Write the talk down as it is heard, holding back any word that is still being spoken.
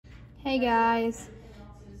Hey guys,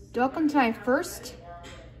 welcome to my first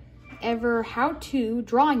ever how-to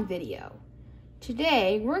drawing video.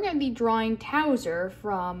 Today we're going to be drawing Towser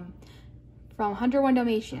from 101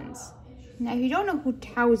 Dalmatians. Now if you don't know who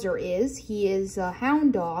Towser is, he is a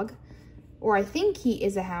hound dog, or I think he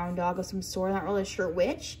is a hound dog of some sort, I'm not really sure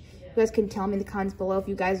which. You guys can tell me in the comments below if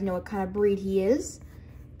you guys know what kind of breed he is.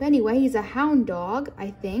 But anyway, he's a hound dog, I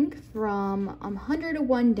think, from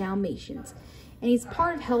 101 Dalmatians. And he's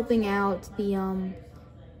part of helping out the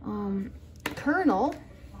Colonel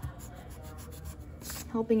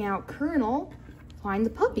find the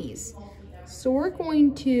puppies. So we're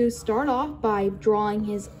going to start off by drawing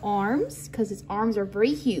his arms, because his arms are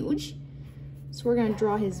very huge. So we're going to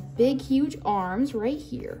draw his big, huge arms right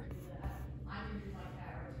here.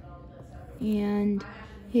 And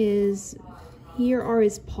here are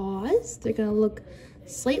his paws. They're going to look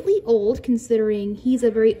slightly old, considering he's a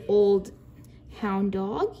very old hound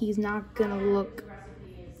dog. He's not gonna look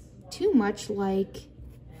too much like,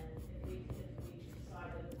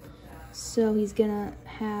 so he's gonna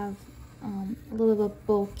have a little bit of a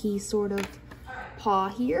bulky sort of paw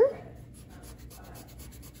here.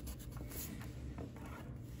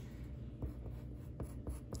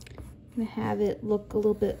 Gonna have it look a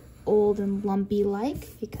little bit old and lumpy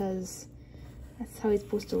like, because that's how he's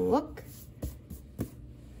supposed to look.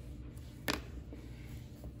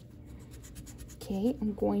 Okay,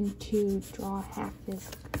 I'm going to draw half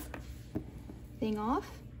this thing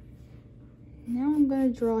off. Now I'm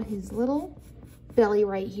going to draw his little belly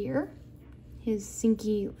right here. His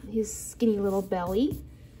skinny little belly.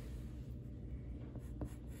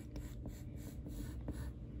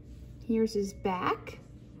 Here's his back.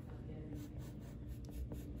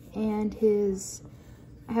 And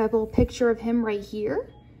I have a little picture of him right here.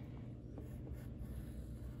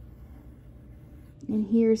 And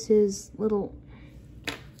here's his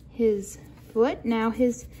foot. Now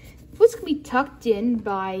his foot's gonna be tucked in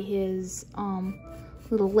by his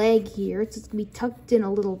little leg here. It's just gonna be tucked in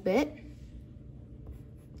a little bit.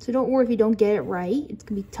 So don't worry if you don't get it right. It's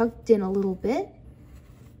gonna be tucked in a little bit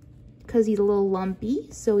because he's a little lumpy.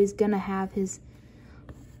 So he's gonna have his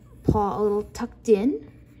paw a little tucked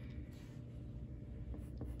in.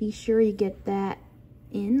 Be sure you get that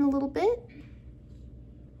in a little bit.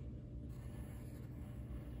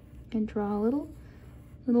 And draw a little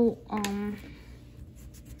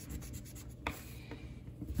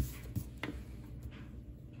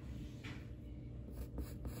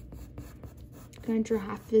gonna draw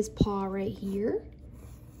half of his paw right here.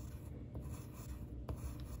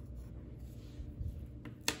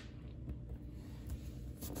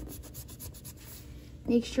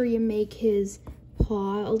 Make sure you make his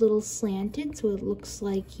paw a little slanted so it looks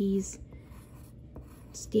like he's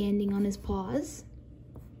standing on his paws.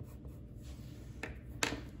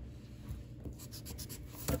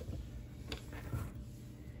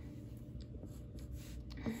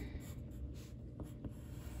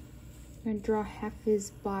 I'm gonna draw half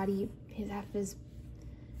his body, half his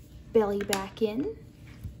belly back in.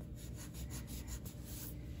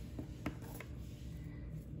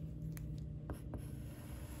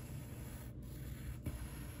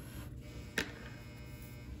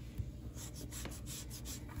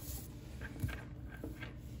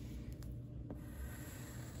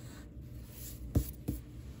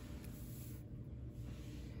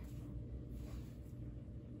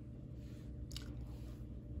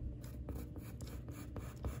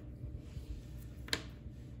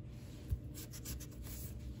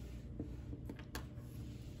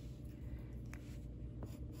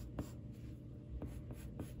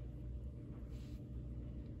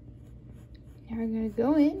 Now we're going to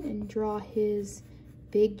go in and draw his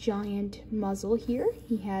big giant muzzle here.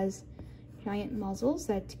 He has giant muzzles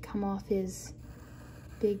that come off his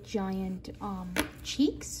big giant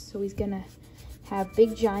cheeks. So he's going to have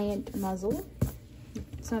big giant muzzle.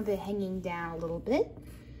 Some of it hanging down a little bit.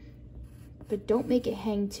 But don't make it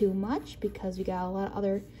hang too much because we got a lot of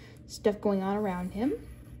other stuff going on around him.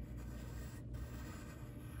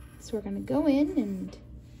 So we're going to go in and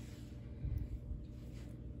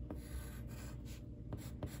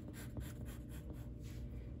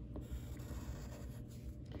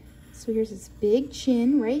so here's his big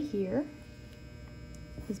chin right here,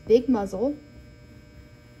 his big muzzle.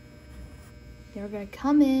 Then we're going to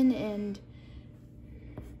come in and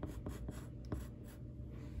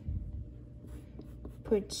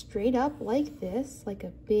put it straight up like this, like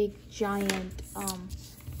a big giant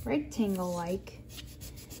rectangle like.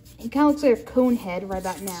 It kind of looks like a cone head right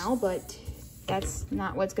about now, but that's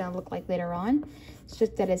not what it's going to look like later on. It's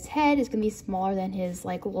just that his head is going to be smaller than his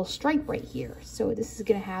like little stripe right here. So this is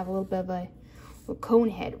going to have a little bit of a a cone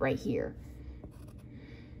head right here.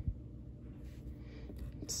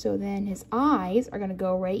 So then his eyes are gonna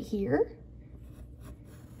go right here.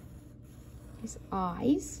 His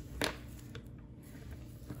eyes.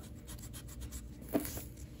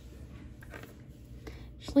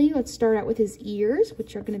 Actually, let's start out with his ears,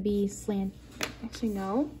 which are gonna be slant. Actually,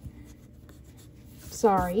 no.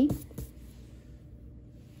 Sorry.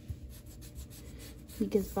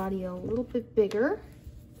 Make his body a little bit bigger.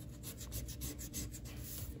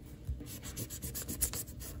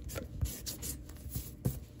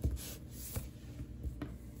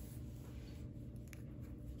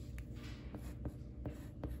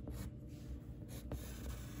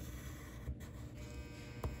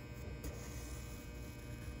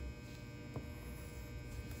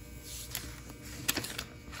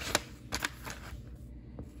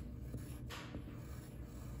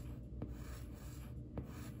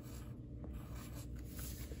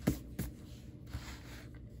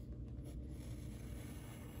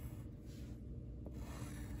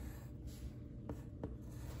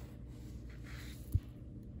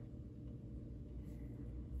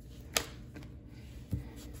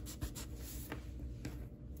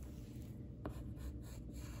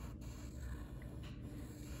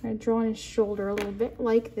 I'm going to draw on his shoulder a little bit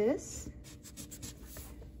like this.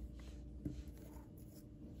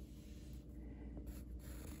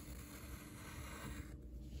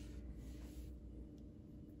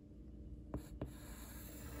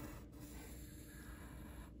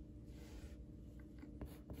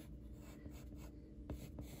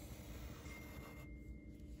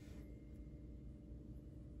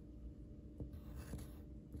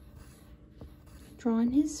 Draw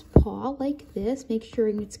on his paw like this, make sure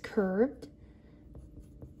it's curved.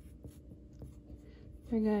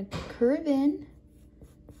 We're gonna curve in,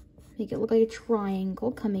 make it look like a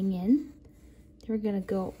triangle coming in. Then we're gonna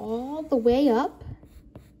go all the way up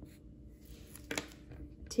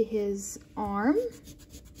to his arm.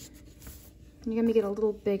 You're gonna make it a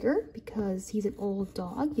little bigger because he's an old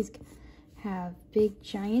dog. He's gonna have big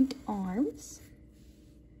giant arms.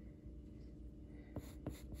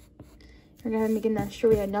 We're gonna make sure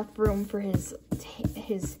we have enough room for his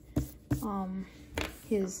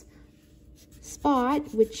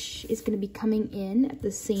spot, which is gonna be coming in at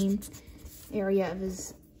the same area of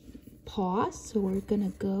his paw. So we're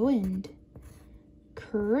gonna go and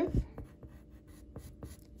curve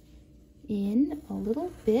in a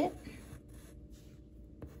little bit.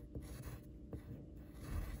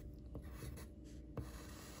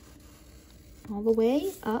 All the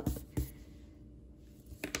way up.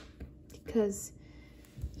 Because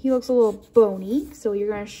he looks a little bony, so you're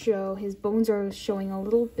going to show his bones are showing a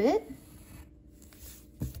little bit.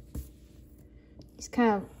 This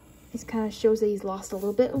kind of shows that he's lost a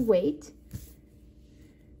little bit of weight.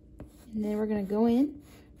 And then we're going to go in,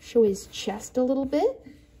 show his chest a little bit.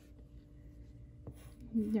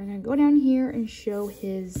 And then we're going to go down here and show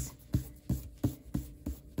his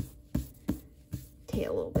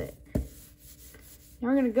tail a little bit. Now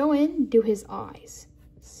we're going to go in and do his eyes.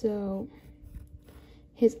 So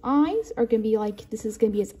his eyes are going to be like, this is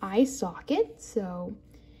going to be his eye socket. So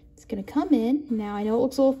it's going to come in. Now, I know it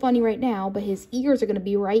looks a little funny right now, but his ears are going to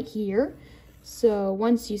be right here. So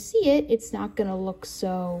once you see it, it's not going to look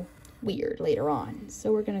so weird later on.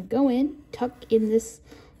 So we're going to go in, tuck in this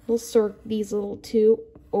little circle, these little two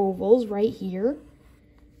ovals right here.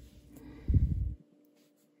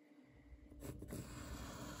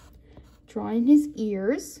 Draw in his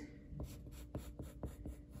ears.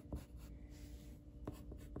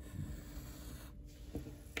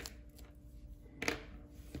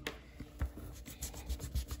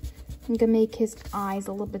 I'm gonna make his eyes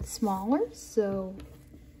a little bit smaller, so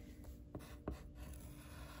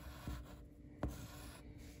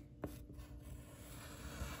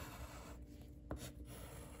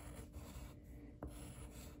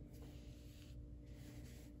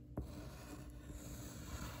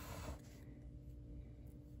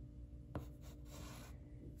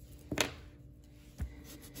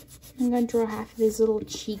I'm gonna draw half of his little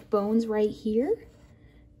cheekbones right here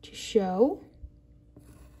to show.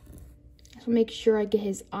 So make sure I get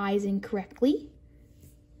his eyes in correctly.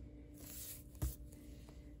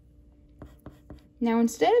 Now,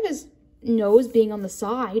 instead of his nose being on the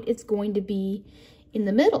side, it's going to be in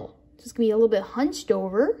the middle. So it's going to be a little bit hunched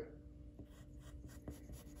over.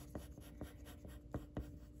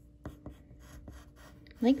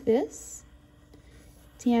 Like this.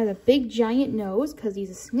 So he has a big giant nose because he's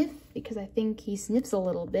a sniff, because I think he sniffs a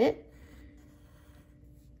little bit.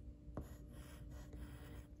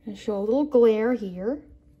 Gonna show a little glare here.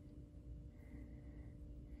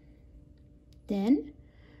 Then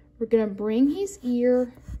we're gonna bring his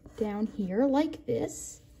ear down here like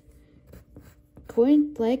this.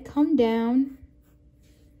 Leg come down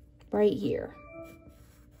right here.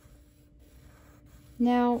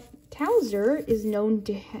 Now, Towser is known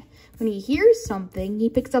to, when he hears something, he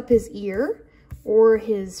picks up his ear, or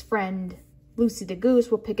his friend Lucy the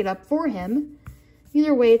Goose will pick it up for him.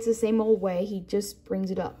 Either way, it's the same old way, he just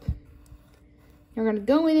brings it up. Now we're going to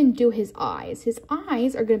go in and do his eyes. His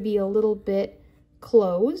eyes are going to be a little bit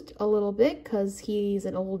closed, a little bit, because he's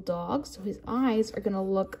an old dog, so his eyes are going to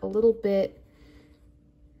look a little bit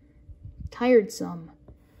tiresome.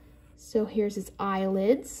 So here's his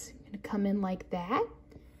eyelids. Going to come in like that.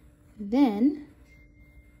 Then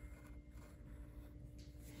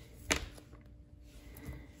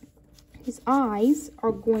his eyes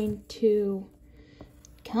are going to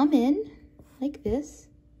come in like this.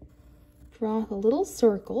 Draw a little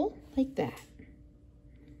circle like that.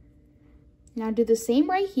 Now do the same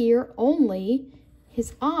right here, only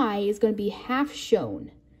his eye is going to be half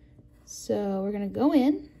shown. So we're going to go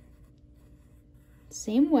in,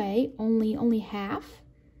 same way, only half.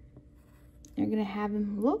 We're going to have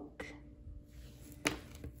him look.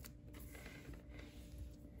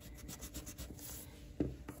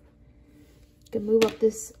 Can move up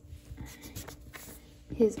his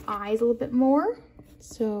eyes a little bit more.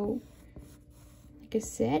 So, like I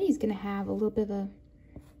said, he's going to have a little bit of a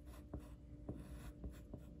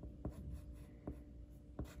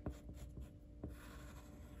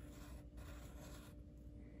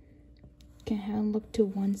have him look to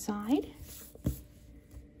one side.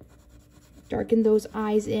 Darken those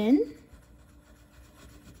eyes in.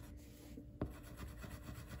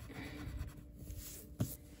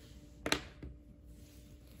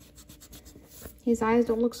 His eyes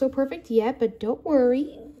don't look so perfect yet, but don't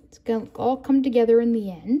worry. It's gonna all come together in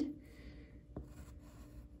the end.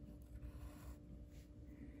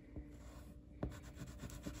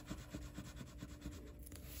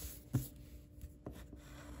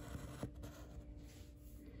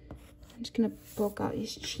 I'm just gonna poke out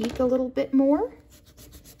his cheek a little bit more.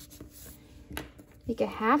 Make a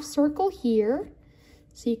half circle here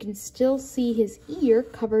so you can still see his ear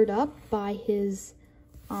covered up by his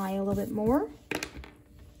eye a little bit more.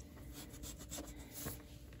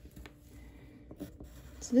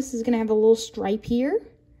 So this is gonna have a little stripe here.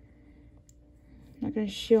 I'm not gonna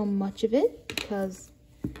show much of it because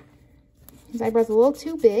his eyebrow's a little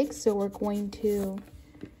too big, so we're going to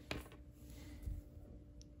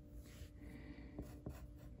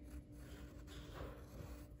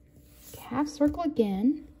half circle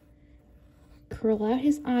again, curl out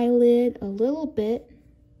his eyelid a little bit.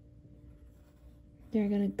 They're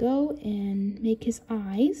gonna go and make his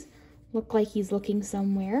eyes look like he's looking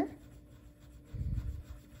somewhere.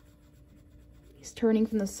 He's turning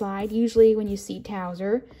from the side. Usually when you see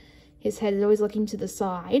Towser, his head is always looking to the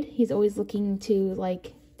side. He's always looking to,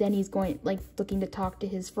 like, then he's going, like, looking to talk to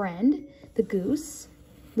his friend, the goose,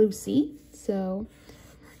 Lucy. So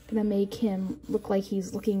gonna make him look like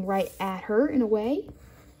he's looking right at her in a way.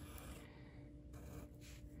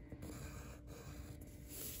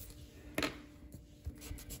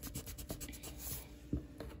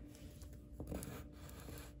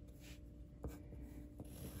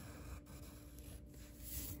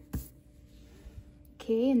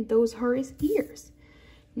 Okay, and those are his ears.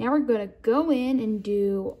 Now we're gonna go in and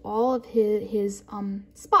do all of his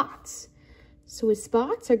spots. So his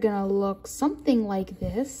spots are gonna look something like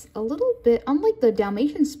this, a little bit, unlike the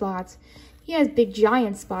Dalmatian spots, he has big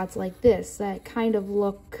giant spots like this that kind of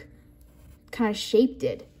look, kind of shaped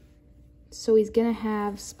it. So he's gonna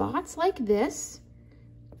have spots like this,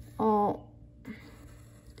 all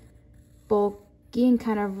bulky and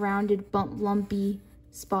kind of rounded, lumpy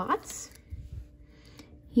spots.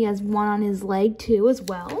 He has one on his leg too as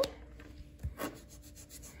well.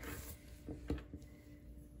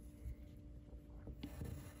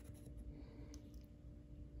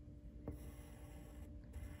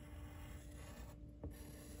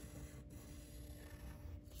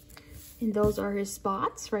 And those are his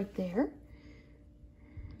spots right there.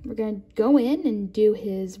 We're going to go in and do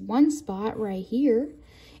his one spot right here.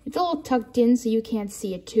 It's a little tucked in so you can't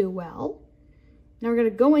see it too well. Now we're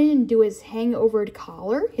going to go in and do his hang-overed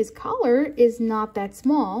collar. His collar is not that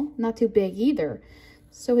small, not too big either.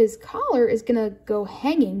 So his collar is going to go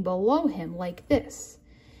hanging below him like this,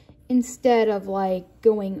 instead of like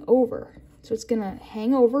going over. So it's going to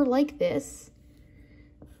hang over like this.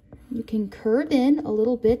 You can curve in a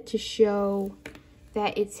little bit to show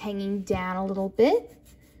that it's hanging down a little bit,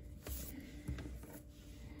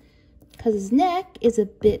 because his neck is a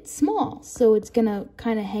bit small. So it's going to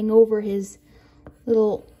kind of hang over his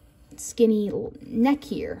little skinny neck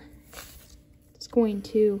here. going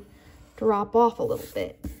to drop off a little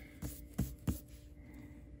bit.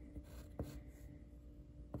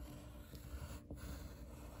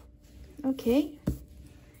 Okay,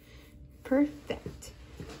 perfect.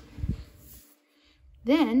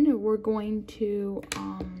 Then we're going to,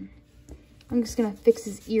 I'm just gonna fix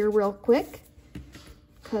his ear real quick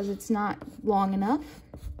because it's not long enough.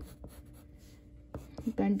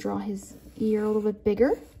 I'm gonna draw his ear a little bit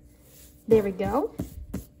bigger. There we go.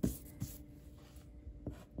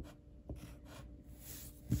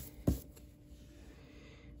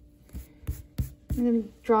 I'm gonna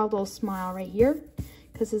draw a little smile right here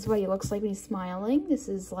because this is what he looks like when he's smiling. This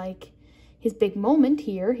is like his big moment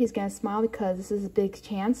here. He's gonna smile because this is a big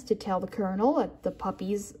chance to tell the Colonel that the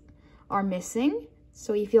puppies are missing.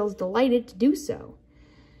 So he feels delighted to do so.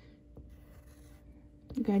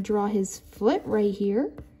 I'm gonna draw his foot right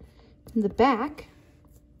here in the back.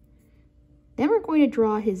 Then we're going to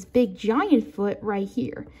draw his big giant foot right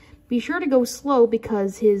here. Be sure to go slow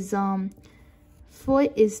because his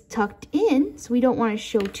foot is tucked in, so we don't want to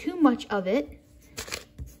show too much of it.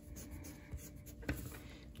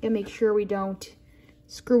 And make sure we don't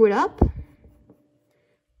screw it up.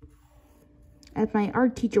 As my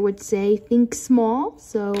art teacher would say, think small.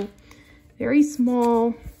 So very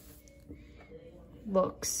small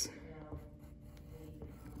looks.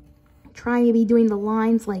 Trying to be doing the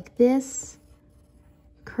lines like this.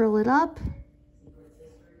 Curl it up.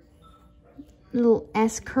 Little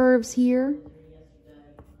S curves here.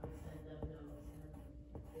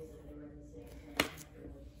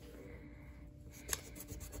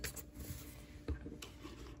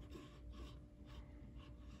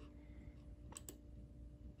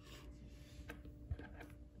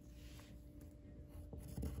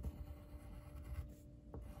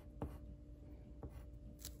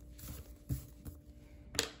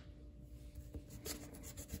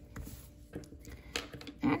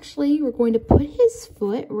 Actually, we're going to put his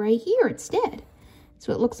foot right here instead,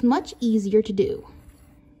 so it looks much easier to do.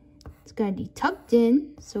 It's going to be tucked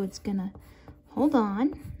in, so it's going to, hold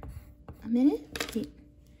on a minute.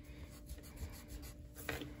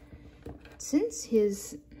 Since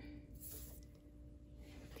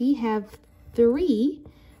we have 3,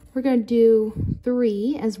 we're going to do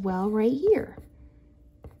 3 as well right here.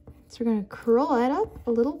 So we're going to curl that up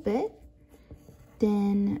a little bit,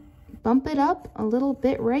 then bump it up a little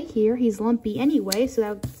bit right here. He's lumpy anyway, so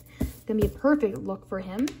that's gonna be a perfect look for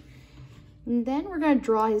him. And then we're gonna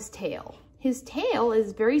draw his tail. His tail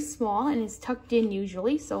is very small and is tucked in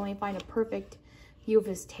usually, so let me find a perfect view of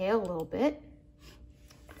his tail a little bit.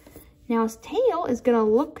 Now his tail is gonna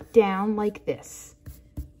look down like this,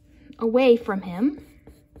 away from him.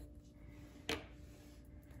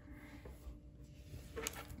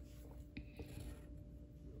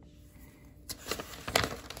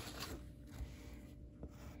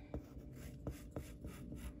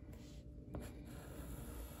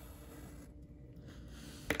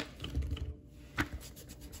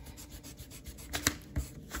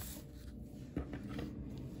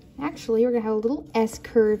 Actually, we're gonna have a little S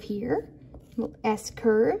curve here, a little S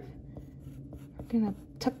curve. We're gonna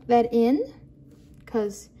tuck that in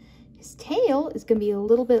because his tail is gonna be a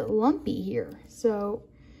little bit lumpy here. So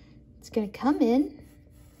it's gonna come in.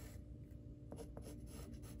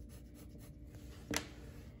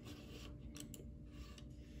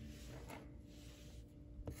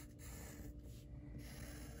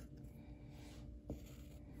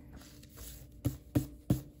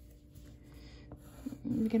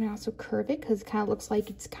 I'm going to also curve it because it kind of looks like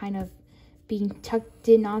it's kind of being tucked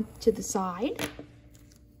in onto the side.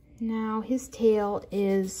 Now his tail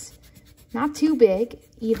is not too big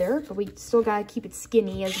either, but we still got to keep it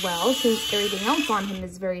skinny as well since everything else on him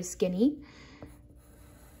is very skinny.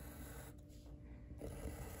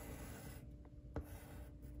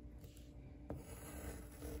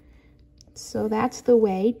 So that's the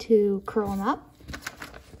way to curl him up.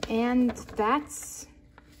 And that's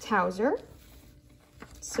Towser.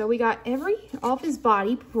 So we got all of his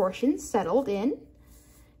body proportions settled in.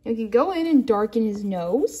 We can go in and darken his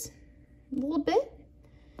nose a little bit.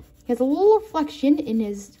 He has a little reflection in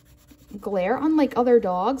his glare. Unlike other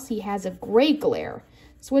dogs, he has a gray glare.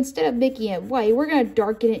 So instead of making it white, we're going to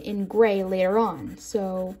darken it in gray later on.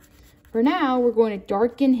 So for now, we're going to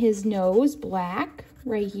darken his nose black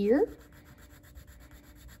right here.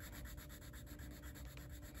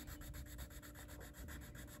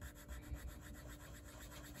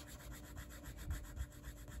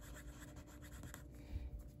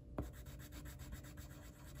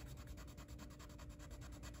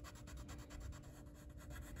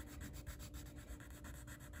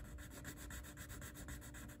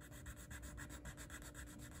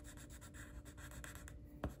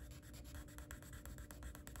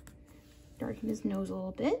 darken his nose a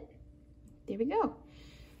little bit. There we go.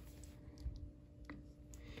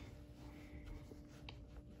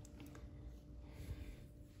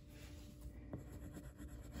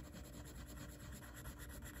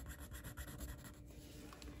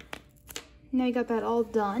 Now you got that all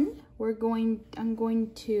done. I'm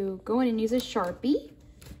going to go in and use a Sharpie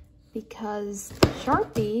because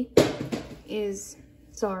Sharpie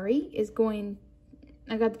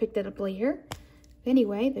I got to pick that up later.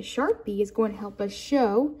 Anyway, the Sharpie is going to help us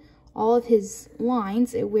show all of his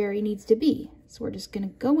lines at where he needs to be. So we're just going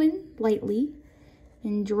to go in lightly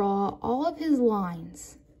and draw all of his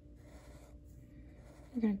lines.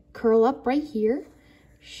 We're going to curl up right here,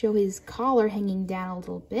 show his collar hanging down a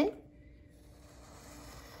little bit.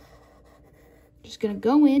 Just going to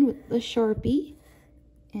go in with the Sharpie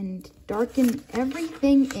and darken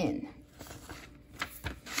everything in.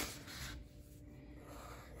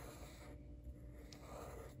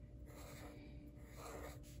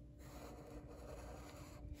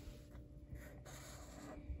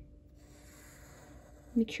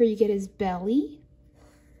 Make sure you get his belly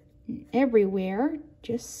and everywhere,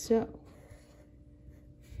 just so.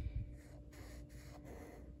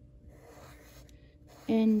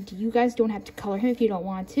 And you guys don't have to color him if you don't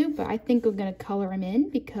want to, but I think I'm going to color him in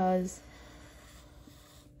because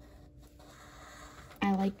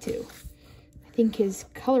I like to. I think his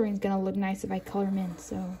coloring is going to look nice if I color him in,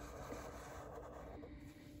 so.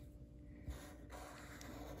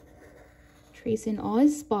 Trace in all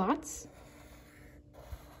his spots.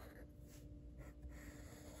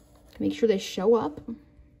 Make sure they show up.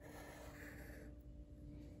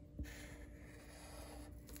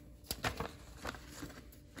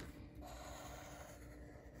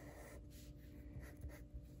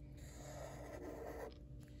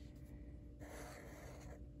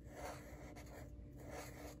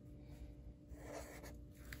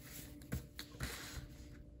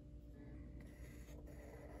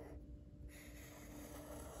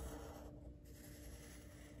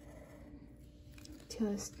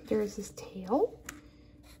 There's his tail,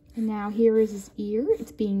 and now here is his ear.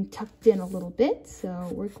 It's being tucked in a little bit, so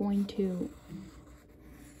we're going to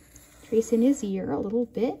trace in his ear a little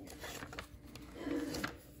bit.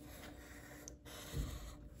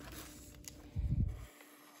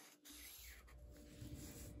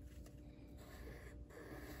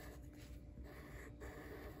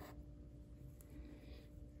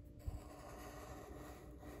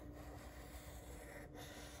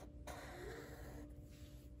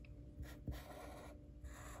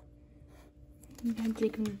 I'm going to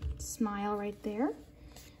make him smile right there.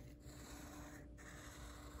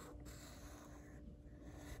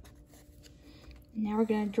 Now we're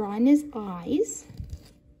going to draw in his eyes.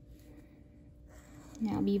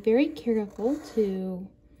 Now be very careful to,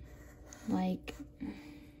 like, I'm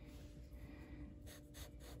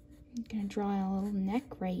going to draw a little neck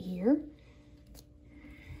right here.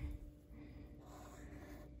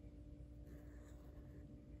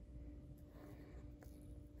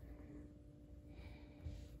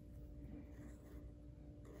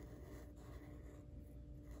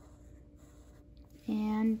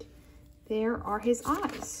 And there are his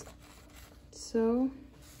eyes. So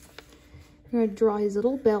I'm going to draw his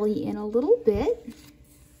little belly in a little bit.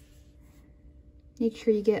 Make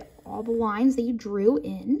sure you get all the lines that you drew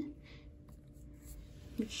in,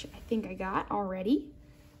 which I think I got already.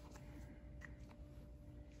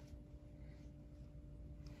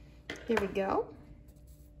 There we go.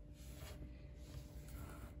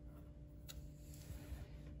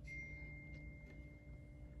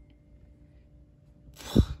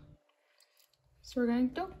 So we're going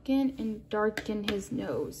to darken his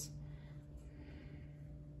nose.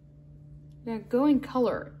 We're going to go and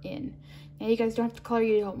color in. Now you guys don't have to color if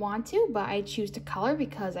you don't want to, but I choose to color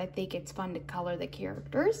because I think it's fun to color the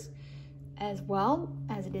characters as well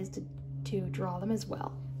as it is to draw them as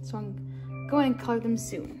well. So I'm going to color them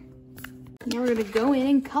soon. Now we're going to go in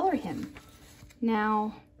and color him.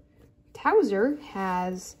 Now, Towser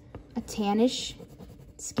has a tannish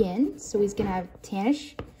skin, so he's going to have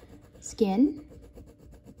tannish skin.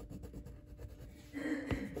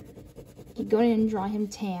 You go in and draw him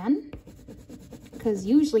tan, because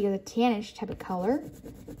usually it's a tannish type of color,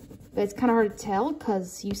 but it's kind of hard to tell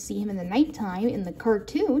because you see him in the nighttime in the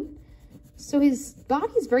cartoon. So his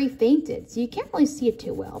body is very fainted, so you can't really see it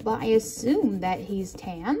too well, but I assume that he's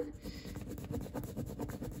tan.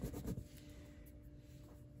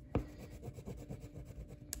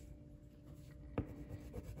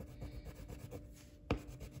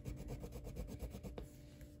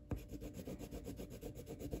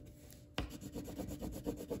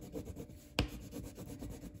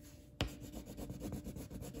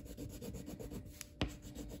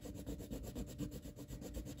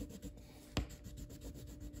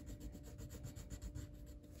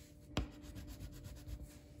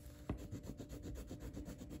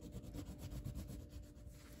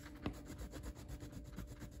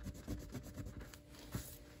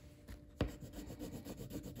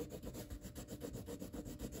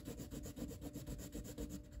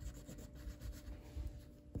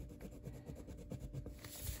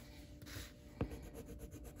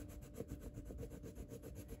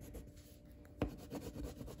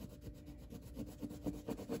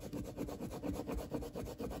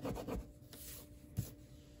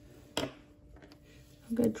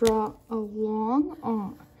 I'm gonna draw a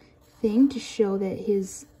long thing to show that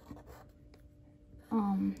his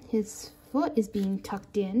foot is being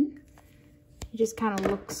tucked in. It just kind of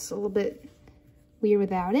looks a little bit weird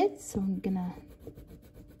without it, so I'm gonna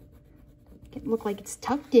get it look like it's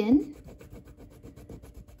tucked in.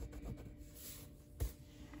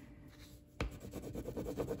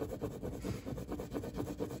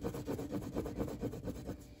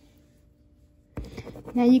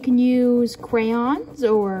 Now you can use crayons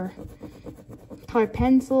or colored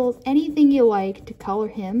pencils, anything you like to color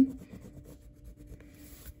him.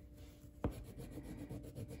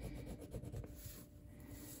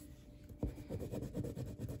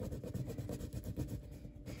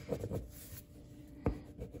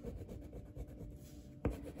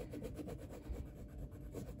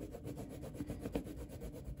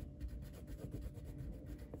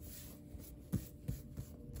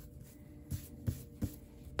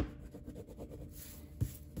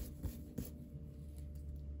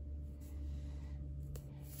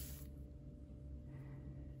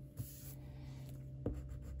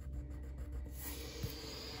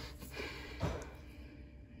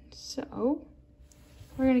 So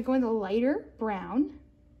we're gonna go in the lighter brown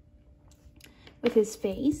with his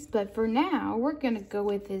face, but for now we're gonna go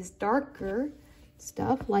with his darker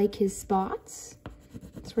stuff like his spots.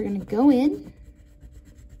 So we're gonna go in,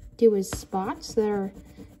 do his spots that are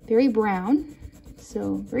very brown,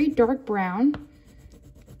 so very dark brown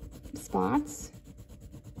spots.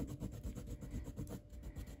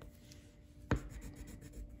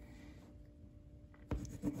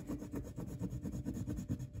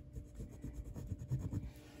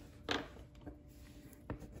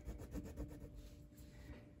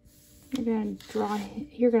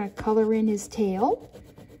 You're gonna color in his tail.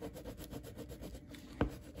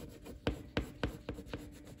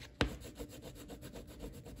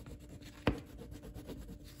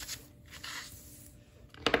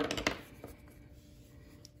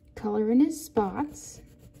 Color in his spots.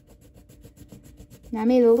 Now I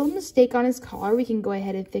made a little mistake on his collar. We can go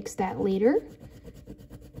ahead and fix that later.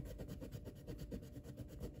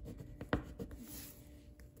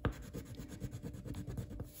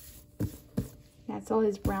 That's all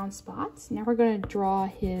his brown spots. Now we're going to draw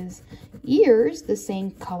his ears the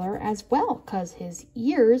same color as well, because his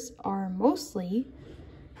ears are mostly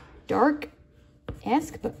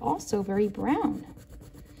dark-esque, but also very brown.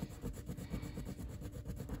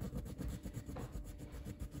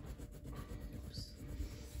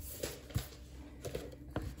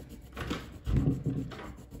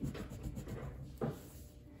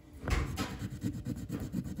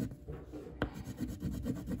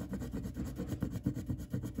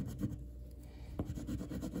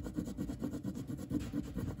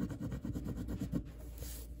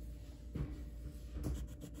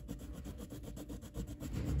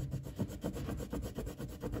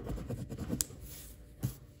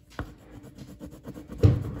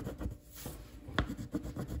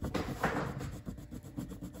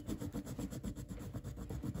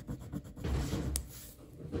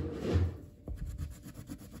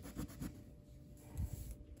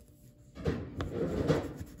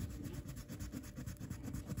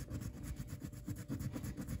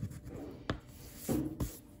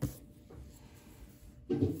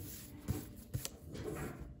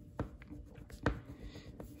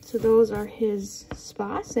 So those are his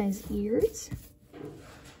spots and his ears.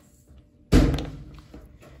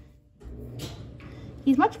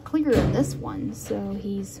 He's much clearer than this one, so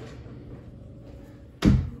he's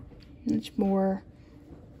much more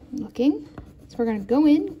looking. So we're gonna go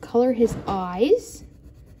in, color his eyes,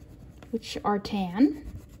 which are tan-ish.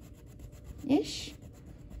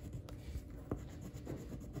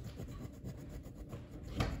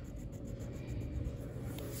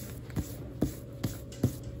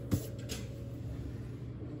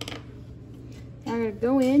 I'm gonna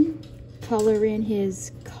go in, color in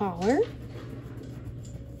his collar.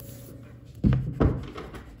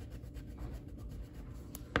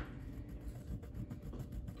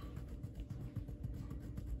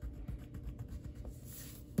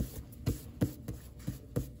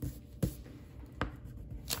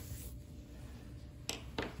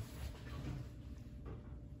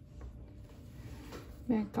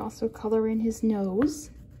 I'm gonna also color in his nose,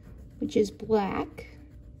 which is black.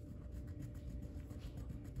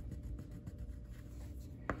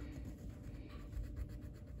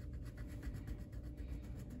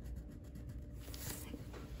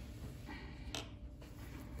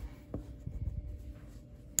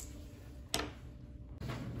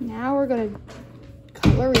 Now we're going to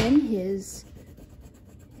color in his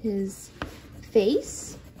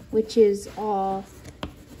face, which is all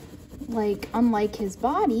like, unlike his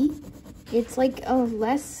body, it's like a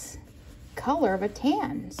less color of a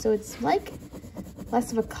tan. So it's like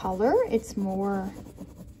less of a color. It's more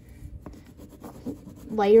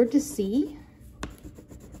lighter to see.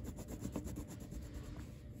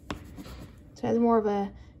 So it has more of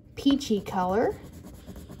a peachy color.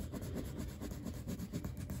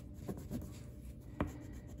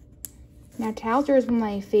 Now, Towser is one of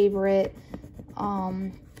my favorite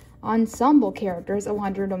ensemble characters of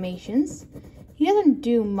 100 Dalmatians. He doesn't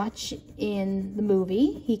do much in the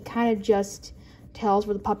movie. He kind of just tells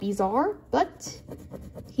where the puppies are, but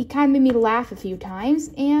he kind of made me laugh a few times,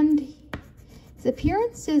 and his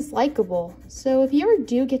appearance is likable. So if you ever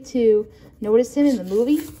do get to notice him in the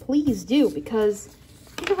movie, please do, because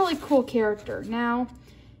he's a really cool character. Now,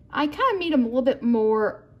 I kind of made him a little bit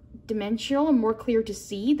more dimensional and more clear to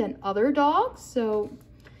see than other dogs. So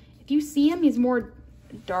if you see him, he's more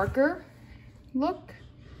darker look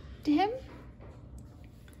to him.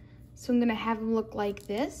 So I'm gonna have him look like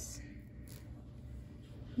this.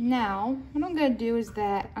 Now, what I'm gonna do is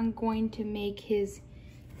that I'm going to make his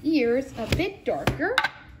ears a bit darker.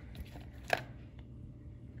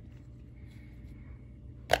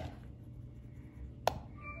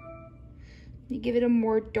 You give it a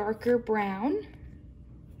more darker brown.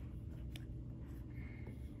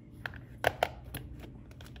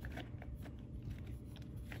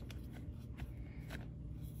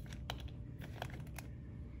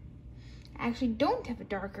 I actually don't have a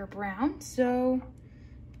darker brown, so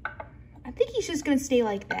I think he's just gonna stay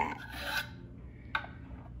like that.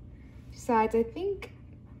 Besides, I think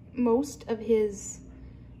most of his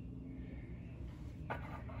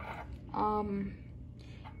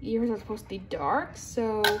ears are supposed to be dark,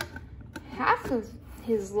 so half of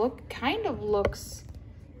his look kind of looks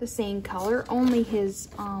the same color, only his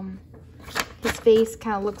face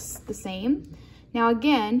kind of looks the same. Now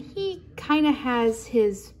again, he kind of has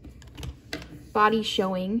his body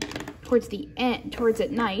showing towards the end, towards at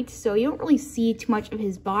night, so you don't really see too much of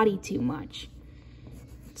his body too much.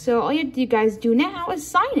 So all you guys do now is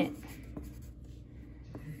sign it.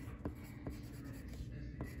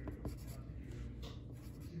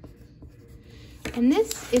 And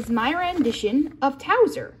this is my rendition of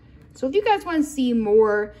Towser. So if you guys want to see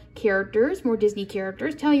more characters, more Disney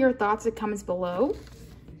characters, tell me your thoughts in the comments below.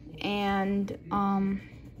 And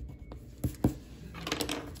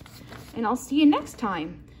I'll see you next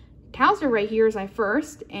time. Towser right here is my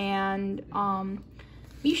first, and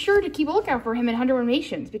be sure to keep a lookout for him in 100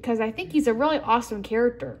 Dalmatians, because I think he's a really awesome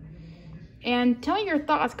character. And tell me your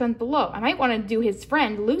thoughts comments below. I might want to do his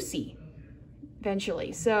friend Lucy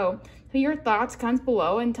eventually. So tell me your thoughts comments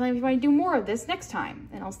below, and tell me if you want to do more of this next time.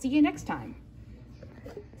 And I'll see you next time.